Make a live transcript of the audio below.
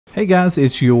Hey guys,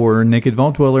 it's your Naked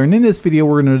Vault Dweller, and in this video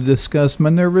we're going to discuss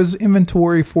Minerva's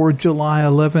inventory for July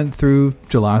 11th through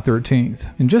July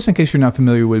 13th. And just in case you're not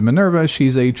familiar with Minerva,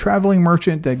 she's a traveling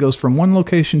merchant that goes from one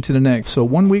location to the next. So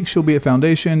one week she'll be at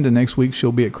Foundation, the next week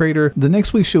she'll be at Crater, the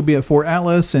next week she'll be at Fort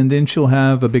Atlas, and then she'll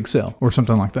have a big sale or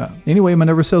something like that. Anyway,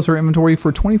 Minerva sells her inventory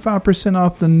for 25%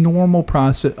 off the normal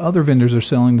price that other vendors are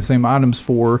selling the same items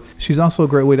for. She's also a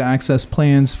great way to access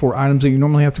plans for items that you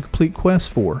normally have to complete quests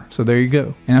for. So there you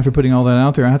go. And after putting all that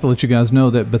out there, I have to let you guys know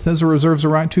that Bethesda reserves the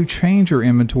right to change your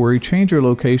inventory, change your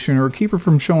location, or keep her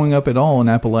from showing up at all in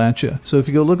Appalachia. So if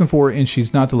you go looking for her and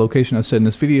she's not the location I said in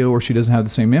this video, or she doesn't have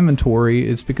the same inventory,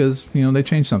 it's because, you know, they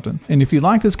changed something. And if you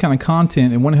like this kind of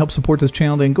content and want to help support this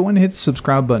channel, then go ahead and hit the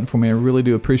subscribe button for me. I really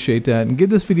do appreciate that. And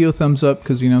give this video a thumbs up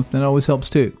because, you know, that always helps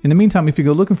too. In the meantime, if you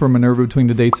go looking for Minerva between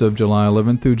the dates of July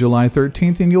 11th through July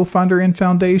 13th, then you'll find her in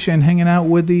Foundation hanging out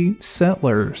with the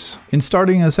settlers. And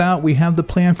starting us out, we have the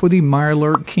plan for the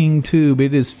Mirelurk King Tube.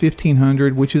 It is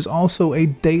 1500, which is also a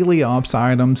daily ops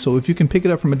item. So if you can pick it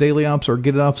up from a daily ops or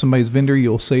get it off somebody's vendor,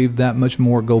 you'll save that much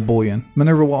more gold bullion.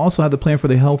 Minerva will also have the plan for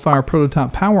the Hellfire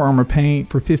prototype power armor paint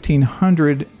for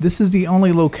 1500. This is the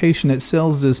only location that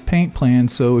sells this paint plan,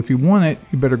 so if you want it,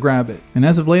 you better grab it. And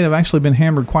as of late, I've actually been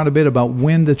hammered quite a bit about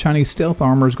when the Chinese stealth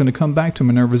armor is going to come back to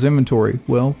Minerva's inventory.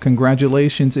 Well,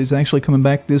 congratulations, it's actually coming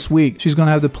back this week. She's going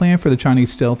to have the plan for the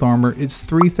Chinese stealth armor. It's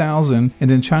 3000, and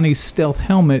then Chinese stealth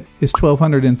helmet is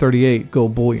 1238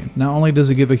 gold bullion. Not only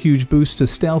does it give a huge boost to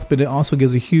stealth, but it also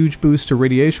gives a huge boost to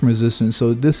radiation resistance.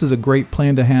 So this is a great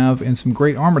plan to have and some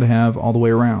great armor to have all the way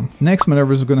around. Next,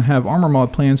 Minerva is going to have armor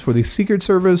mod plans for the Secret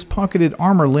Service pocketed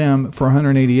armor limb for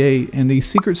 188 and the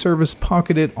Secret Service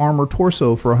pocketed armor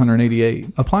torso for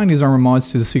 188. Applying these armor mods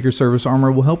to the Secret Service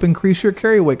armor will help increase your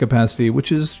carry weight capacity,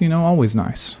 which is, you know, always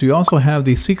nice. So you also have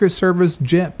the Secret Service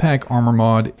jetpack armor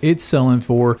mod. It's selling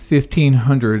for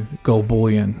 1500 gold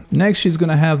bullion. Next, she's going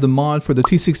to have the mod for the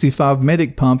T65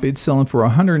 medic pump. It's selling for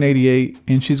 188,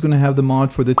 and she's going to have the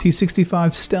mod for the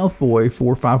T65 stealth boy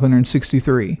for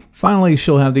 563. Finally,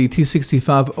 she'll have the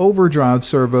T65 overdrive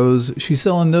servos. She's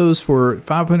selling those for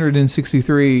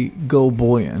 563 gold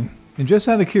bullion. And just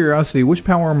out of curiosity, which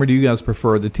power armor do you guys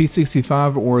prefer, the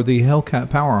T65 or the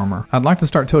Hellcat power armor? I'd like to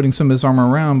start toting some of this armor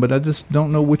around, but I just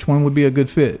don't know which one would be a good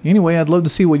fit. Anyway, I'd love to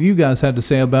see what you guys had to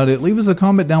say about it. Leave us a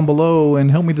comment down below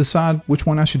and help me decide which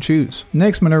one I should choose.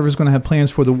 Next, Minerva is going to have plans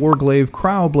for the War Glaive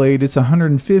cryo blade. It's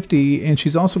 150, and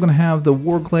she's also going to have the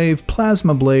War Glaive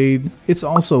plasma blade. It's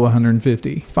also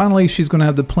 150. Finally, she's going to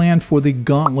have the plan for the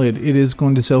Gauntlet. It is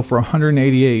going to sell for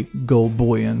 188 gold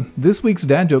bullion. This week's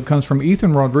dad joke comes from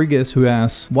Ethan Rodriguez, who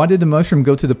asks, why did the mushroom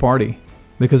go to the party?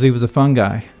 Because he was a fun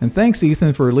guy. And thanks,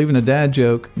 Ethan, for leaving a dad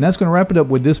joke. And that's going to wrap it up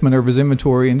with this Minerva's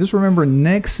inventory. And just remember,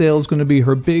 next sale is going to be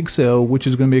her big sale, which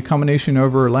is going to be a combination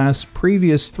of her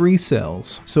previous 3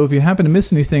 sales. So if you happen to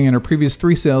miss anything in her previous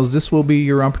 3 sales, this will be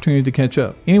your opportunity to catch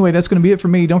up. Anyway, that's going to be it for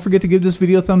me. Don't forget to give this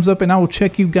video a thumbs up, and I will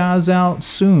check you guys out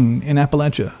soon in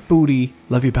Appalachia. Booty.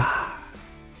 Love you. Bye.